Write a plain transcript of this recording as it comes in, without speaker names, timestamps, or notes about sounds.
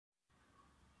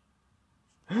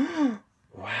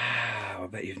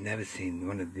bet you've never seen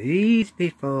one of these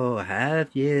before, have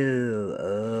you?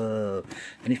 Oh.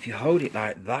 And if you hold it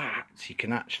like that, you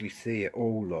can actually see it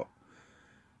all, look.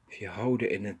 If you hold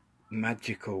it in a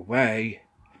magical way,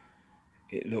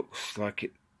 it looks like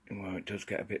it, well, it does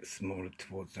get a bit smaller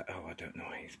towards that. Oh, I don't know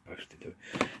how you're supposed to do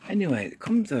it. Anyway, it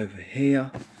comes over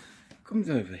here,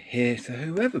 so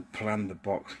whoever planned the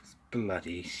box was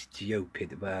bloody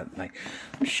stupid, weren't they?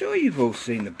 I'm sure you've all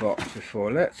seen the box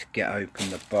before. Let's get open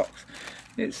the box.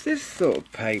 It's this sort of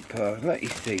paper. I'll let you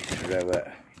see through it.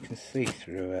 You can see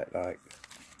through it, like...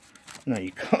 No,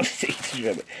 you can't see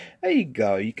through it. There you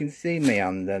go. You can see me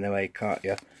hand anyway, can't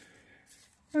you?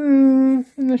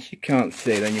 Unless you can't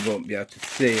see, then you won't be able to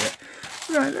see it.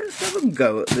 Right, let's have a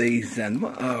go at these then.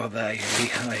 What are they?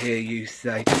 I hear you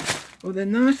say. Well, they're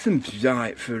nice and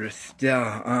bright for a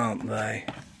start, aren't they?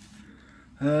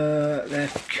 They're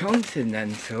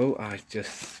continental, I've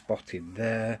just spotted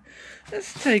there.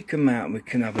 Let's take them out and we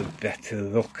can have a better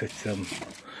look at them.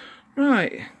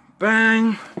 Right,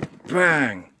 bang,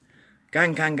 bang.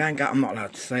 Gang, gang, gang, gang. I'm not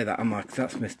allowed to say that, am I? Because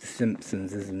that's Mr.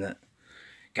 Simpson's, isn't it?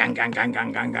 Gang, gang, gang,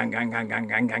 gang, gang, gang, gang, gang, gang,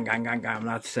 gang, gang, gang, gang, gang. I'm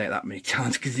allowed to say it that many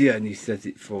times because he only says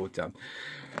it 4 times.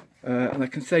 And I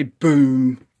can say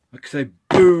boom. I can say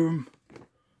boom,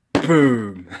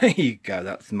 boom. There you go,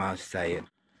 that's my saying.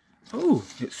 Oh,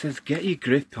 it says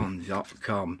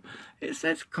getyourgripon.com. It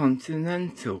says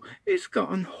continental. It's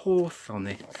got a horse on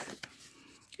it.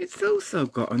 It's also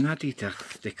got an Adidas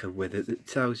sticker with it that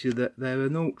tells you that they're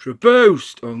an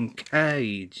Ultraboost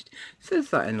Uncaged. It says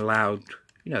that in loud,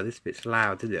 you know, this bit's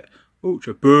loud, isn't it?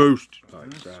 Ultraboost.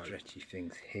 Like stretchy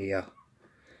things here.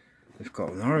 They've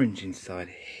got an orange inside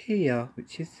here,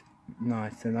 which is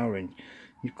nice and orange.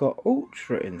 You've got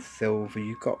Ultra in silver,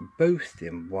 you've got Boost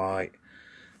in white.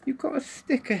 You've got a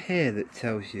sticker here that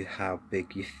tells you how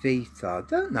big your feet are. I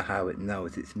don't know how it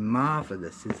knows. It's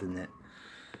marvellous, isn't it?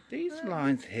 These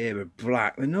lines here are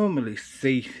black. They're normally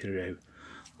see-through.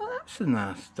 Well, that's a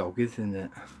nice dog, isn't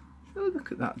it? Oh,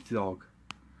 look at that dog.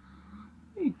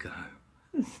 There you go.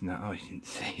 That's not, oh, you didn't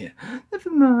see it.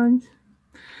 Never mind.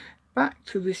 Back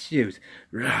to the shoes.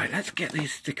 Right, let's get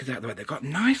these stickers out of the way. They've got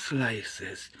nice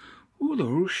laces. Oh, they're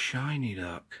all shiny,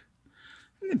 look.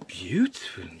 And they're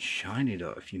beautiful and shiny,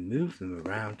 look, if you move them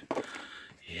around.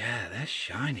 Yeah, they're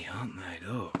shiny, aren't they,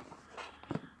 look.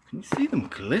 Can you see them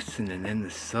glistening in the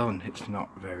sun? It's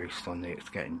not very sunny, it's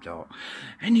getting dark.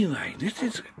 Anyway, this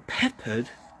is peppered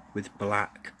with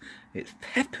black. It's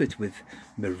peppered with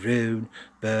maroon,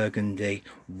 burgundy,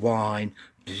 wine,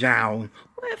 brown,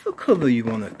 whatever colour you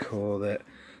want to call it.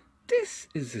 This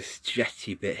is a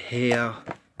stretchy bit here.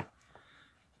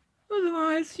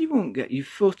 Otherwise, you won't get your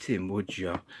foot in, would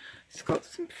you? It's got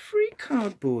some free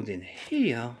cardboard in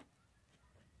here.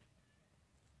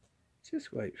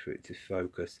 Just wait for it to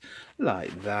focus.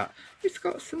 Like that. It's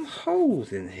got some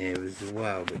holes in here as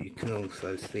well, but you can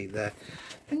also see there.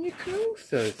 And you can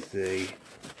also see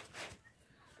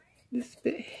this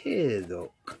bit here,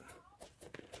 look.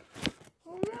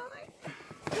 Alright.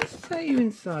 Let's say you're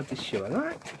inside the shoe. I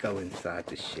like to go inside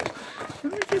the shoe.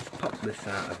 Let me just pop this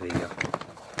out of here.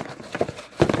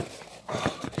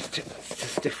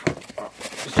 It's different.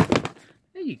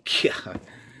 There you go.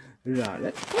 Right,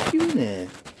 let's put you in here.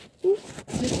 Ooh,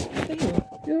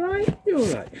 you alright? You're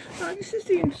alright. Right, this is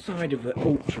the inside of an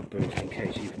Ultraboost in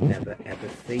case you've never ever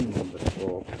seen one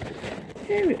before.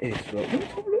 Here it is, look. Let's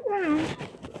have a look round.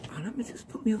 Oh, let me just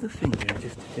put my other finger in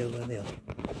just to feel where they are.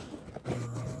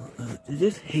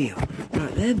 Just here.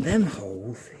 Right, they're them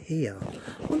holes here.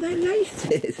 Well, they're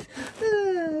laces.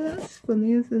 That's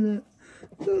funny, isn't it?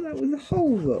 So that was a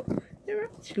hole, look. They're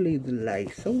actually the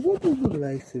lace. So wobble the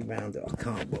lace around it. I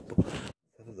can't wobble.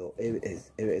 Have a look. Here it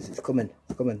is. Here it is. It's coming.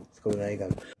 It's coming. It's coming. There you go.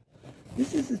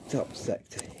 This is the top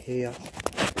sector here.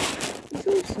 There's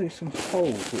also some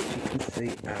holes which you can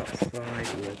see outside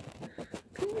with.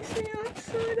 Can you see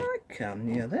outside? I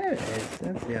can. Yeah, there it is.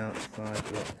 There's the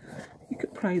outside look. You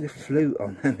could play the flute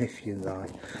on them if you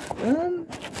like.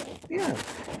 Yeah,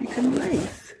 you can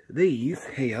lace these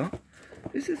here.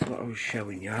 This is what I was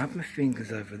showing you. I have my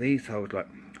fingers over these holes like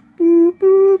boo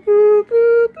boo boo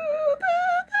boo boo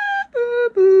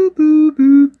boo boo boo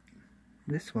boo.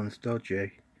 This one's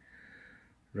dodgy.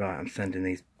 Right, I'm sending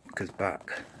these because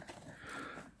back.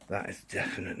 That is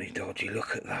definitely dodgy.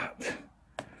 Look at that.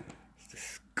 It's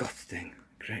disgusting.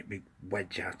 Great big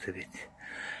wedge out of it.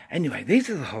 Anyway, these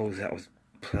are the holes that I was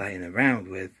playing around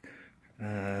with.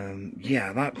 Yeah,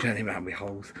 I like playing around with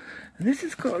holes. And this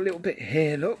has got a little bit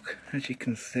here, look, as you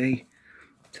can see,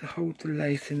 to hold the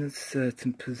lace in a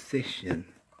certain position.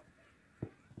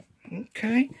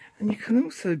 Okay, and you can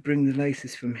also bring the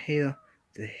laces from here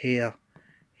to here,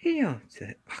 here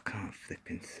to, I can't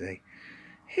flipping see,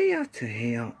 here to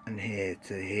here and here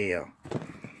to here.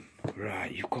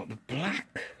 Right, you've got the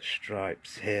black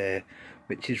stripes here,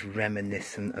 which is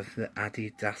reminiscent of the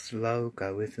Adidas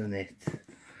logo, isn't it?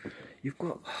 You've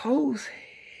got holes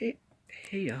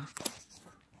here,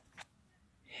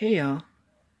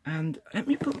 and let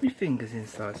me put my fingers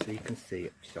inside so you can see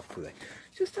it properly.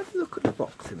 Just have a look at the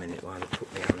box a minute while I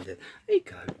put my hand in. There you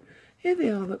go. Here they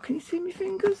are, look. Can you see my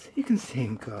fingers? You can see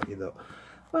them, can't you, look?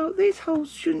 Well, these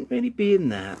holes shouldn't really be in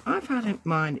there. I've had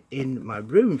mine in my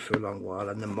room for a long while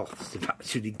and the moths have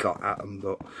actually got at them,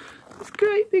 but there's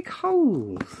great big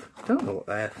holes. Don't know what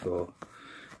they're for.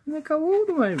 And they go all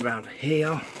the way around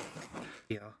here.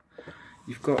 Here.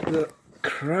 You've got the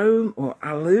chrome or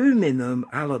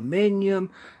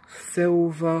aluminium,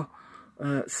 silver,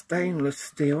 stainless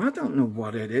steel. I don't know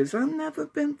what it is. I've never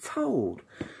been told.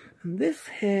 And this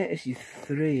here is your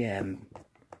 3M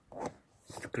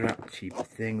scratchy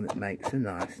thing that makes a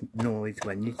nice noise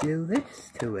when you do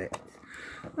this to it.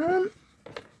 Has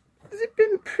it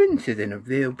been printed in a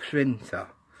real printer?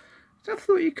 I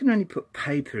thought you can only put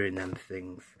paper in them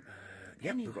things.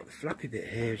 Yep, we've got the flappy bit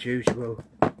here as usual.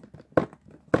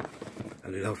 I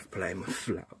love playing with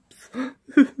flaps.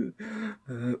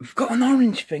 We've got an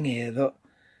orange thing here that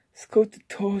it's called the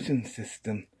torsion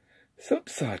system. It's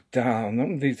upside down.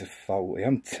 None of these are faulty.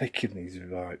 I'm taking these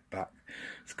right back.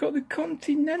 It's got the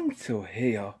Continental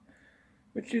here,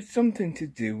 which is something to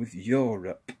do with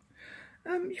Europe.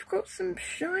 You've got some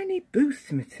shiny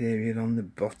boost material on the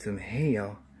bottom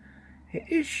here. It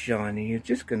is shiny. You're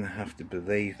just going to have to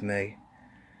believe me.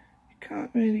 You can't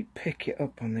really pick it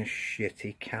up on this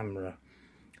shitty camera.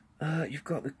 You've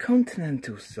got the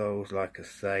Continental soles, like I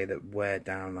say, that wear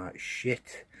down like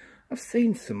shit. I've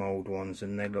seen some old ones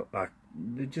and they look like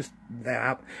they're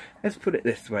out. Let's put it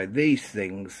this way, these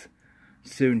things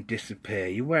soon disappear.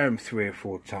 You wear them 3 or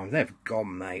 4 times, they've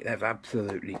gone, mate. They've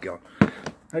absolutely gone.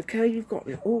 Okay, you've got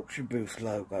the Ultraboost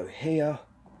logo here.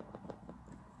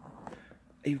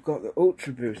 You've got the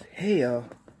Ultraboost here.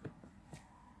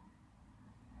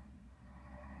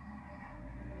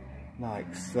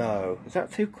 Like so. Is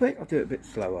that too quick? I'll do it a bit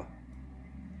slower.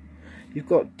 You've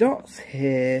got dots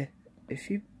here. If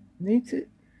you need to,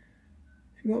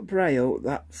 if you've got Braille,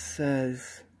 that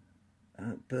says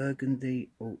Burgandy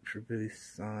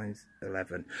Ultraboost size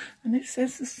 11. And it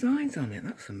says the size on it.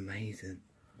 That's amazing.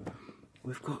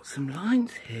 We've got some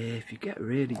lines here. If you get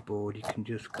really bored, you can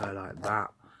just go like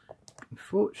that.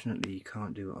 Unfortunately, you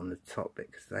can't do it on the top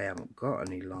bit because they haven't got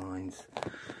any lines.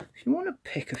 If you want to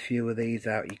pick a few of these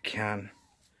out, you can.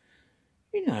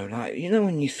 You know, like, you know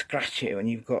when you scratch it when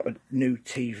you've got a new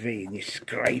TV and you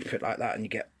scrape it like that and you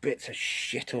get bits of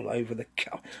shit all over the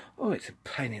car. Oh, it's a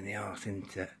pain in the arse,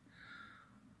 isn't it?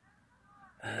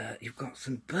 You've got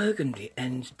some burgundy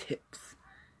end tips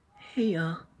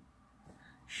here.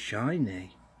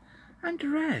 Shiny. And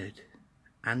red.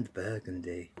 And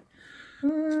burgundy.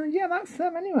 Yeah, that's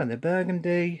them anyway. They're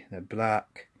burgundy, they're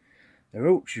black, they're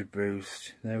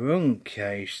Ultraboost, they're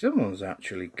Uncaged. Someone's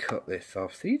actually cut this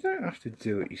off, so you don't have to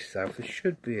do it yourself. There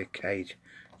should be a cage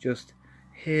just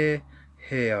here,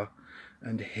 here,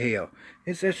 and here.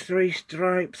 Is there 3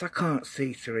 stripes? I can't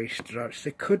see 3 stripes.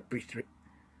 There could be 3.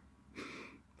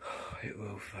 It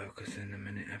will focus in a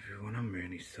minute, everyone. I'm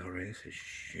really sorry. This is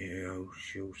show.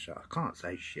 I can't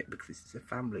say shit because it's a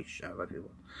family show,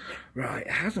 everyone. Right,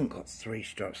 it hasn't got 3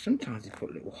 stripes. Sometimes they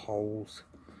put little holes.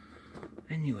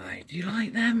 Anyway, do you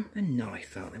like them? They're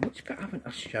nice, aren't they? Which bit haven't I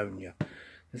shown you?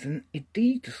 There's an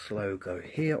Adidas logo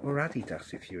here, or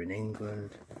Adidas if you're in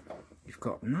England. You've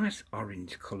got nice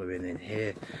orange colouring in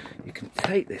here. You can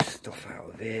take this stuff out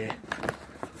of here,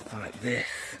 like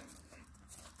this.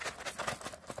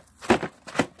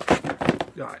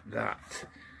 Like that.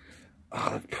 Oh,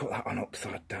 they've put that on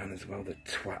upside down as well, the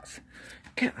twats.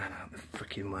 Get that out of the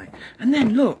freaking way. And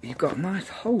then look, you've got nice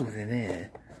holes in here.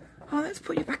 Oh, let's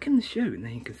put you back in the shoe and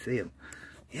then you can see them.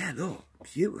 Yeah, look,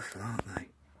 beautiful, aren't they?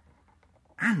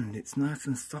 And it's nice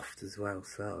and soft as well,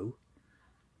 so.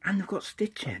 And they've got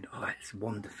stitching. Oh, it's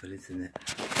wonderful, isn't it?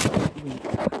 Oh,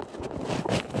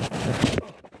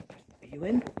 are you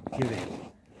in? You're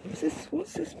in.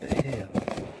 What's this bit here?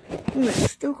 Oh,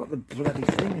 it's still got the bloody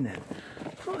thing in it.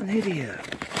 What an idiot.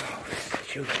 Oh,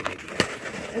 stupid idiot.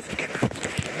 Let's get that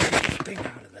thing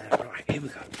out of there. Right, here we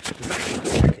go. Back in a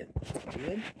second. You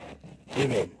in?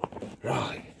 You're in.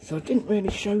 Right. So I didn't really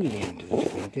show you the end of this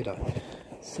thing, did I?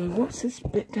 So what's this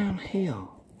bit down here?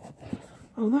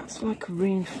 Oh, that's like a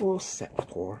reinforced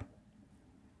sector.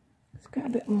 Let's get a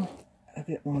bit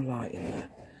more light in there.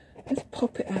 Let's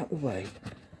pop it out the way.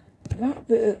 That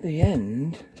bit at the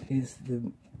end is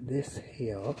this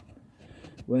here,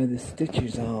 where the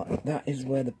stitches are, that is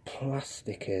where the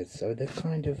plastic is. So they've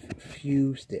kind of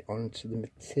fused it onto the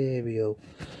material.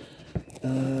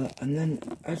 And then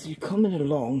as you're coming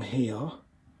along here,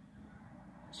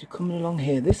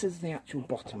 this is the actual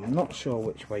bottom. I'm not sure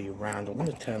which way you're round. I'm going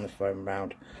to turn the phone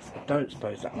round. I don't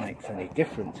suppose that makes any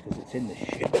difference because it's in the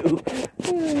shoe.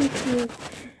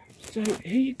 So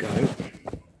here you go.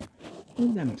 All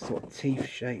them sort of teeth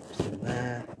shapes in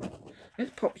there.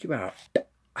 Let's pop you out.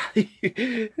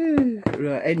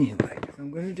 Right, anyway, so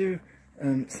I'm going to do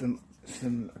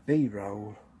some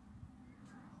B-roll.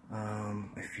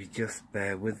 If you just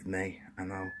bear with me,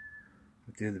 and I'll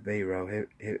do the B-roll. Here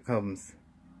it comes.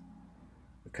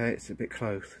 Okay, it's a bit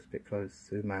close.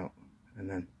 Zoom out, and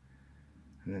then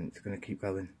it's going to keep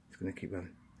going.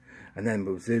 And then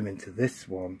we'll zoom into this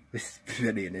one. This is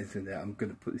brilliant, isn't it? I'm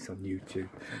going to put this on YouTube.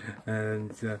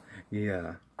 And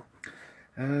yeah.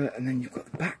 And then you've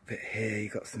got the back bit here.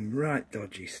 You've got some right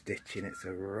dodgy stitching. It's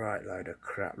a right load of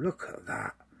crap. Look at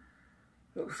that.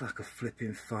 Looks like a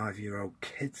flipping 5-year-old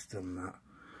kid's done that.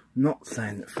 Not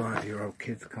saying that 5-year-old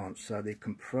kids can't sew. They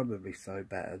can probably sew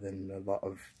better than a lot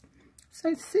of,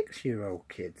 say, 6-year-old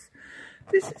kids.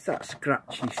 This is that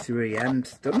scratchy 3M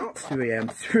stuff. Not 3M,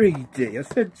 3D. I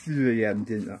said 3M,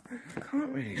 didn't I? Can't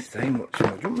really say much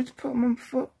more. Do you want me to put them on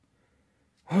foot?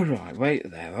 Alright,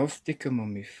 wait there. I'll stick them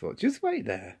on my foot. Just wait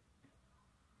there.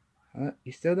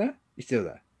 You still there? You still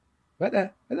there? Right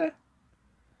there. Right there.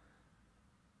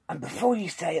 And before you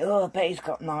say, oh, I bet he's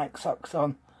got Nike socks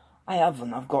on. I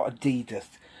haven't. I've got Adidas.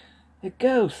 The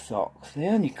girls' socks, they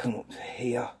only come up to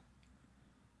here.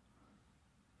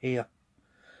 Here.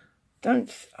 I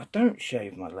don't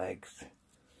shave my legs.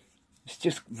 It's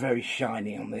just very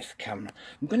shiny on this camera.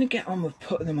 I'm going to get on with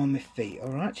putting them on my feet,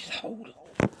 alright? Just hold on.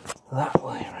 That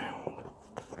way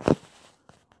around.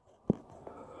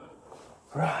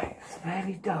 Right, it's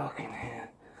fairly dark in here.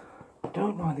 I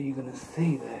don't know whether you're going to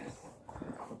see this.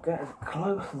 I'll get as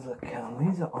close as I can.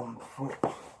 These are on foot.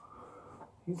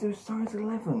 These are size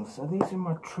 11, so these are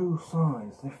my true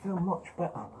size. They feel much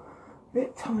better. A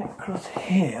bit tight across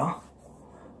here.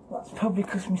 That's probably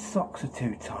because my socks are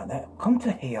too tight. There, come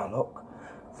to here, look.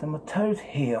 So my toes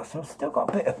here, so I've still got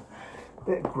a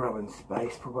bit of growing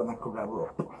space for when I grow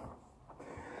up.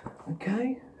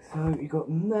 Okay, so you got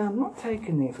them there. I'm not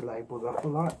taking these labels off. I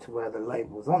like to wear the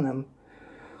labels on them.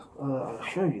 I'll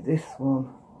show you this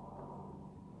one.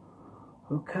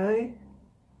 Okay,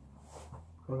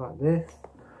 go like this.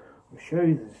 I'll show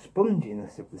you the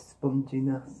sponginess of the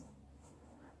sponginess.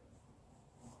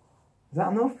 Is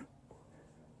that enough?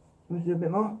 Let's do a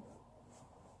bit more.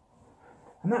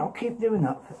 And that will keep doing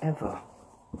that forever.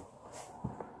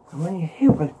 And when your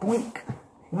heel goes boink,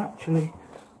 you actually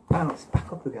bounce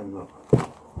back up again, look.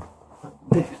 Like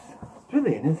this. It's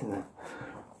brilliant, isn't it?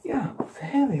 Yeah, so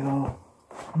here they are.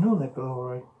 In all their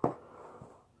glory.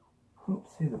 Can't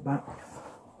see the backs.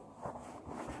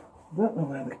 I don't know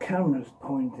where the camera's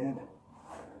pointed.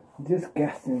 I'm just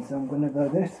guessing, so I'm going to go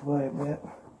this way a bit.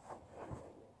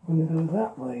 I'm going to go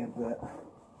that way a bit.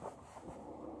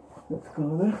 Let's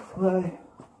go this way.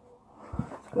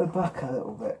 Let's go back a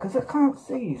little bit, because I can't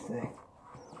see, you see.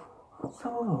 Let's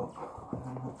have a look. And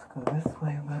then let's go this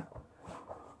way a bit.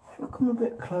 Should I come a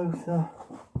bit closer?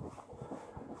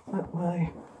 That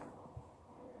way.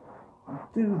 I'll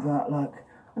do that, like,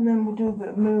 and then we'll do a bit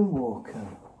of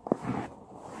moonwalking.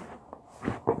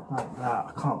 Like that.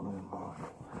 I can't moonwalk.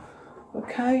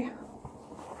 Okay.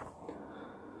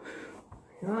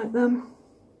 You like them?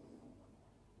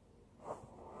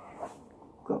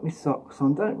 Got my socks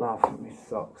on. Don't laugh at my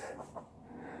socks.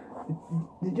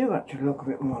 They do actually look a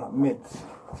bit more like mids.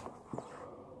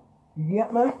 You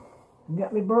get me? You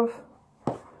get me, bruv?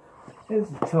 Here's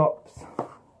the tops.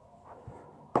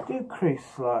 Do crease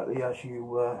slightly as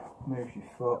you move your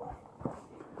foot.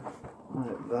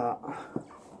 Like that.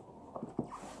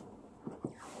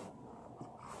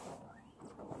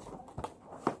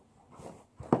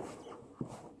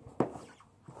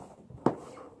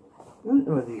 I don't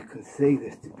know whether you can see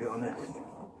this, to be honest.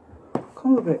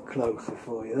 Come a bit closer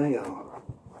for you, there you are.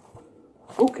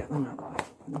 Oh, get them out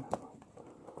of the way.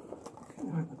 Get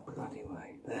them out the bloody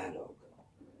way. There, look.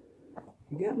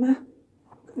 You get me?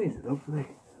 Look at these, lovely.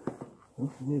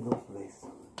 Lovely, lovelies.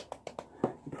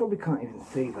 You probably can't even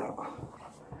see that.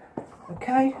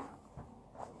 Okay?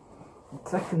 I'm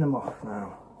taking them off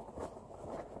now.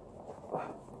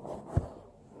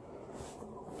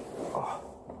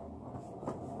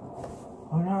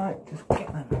 Alright, just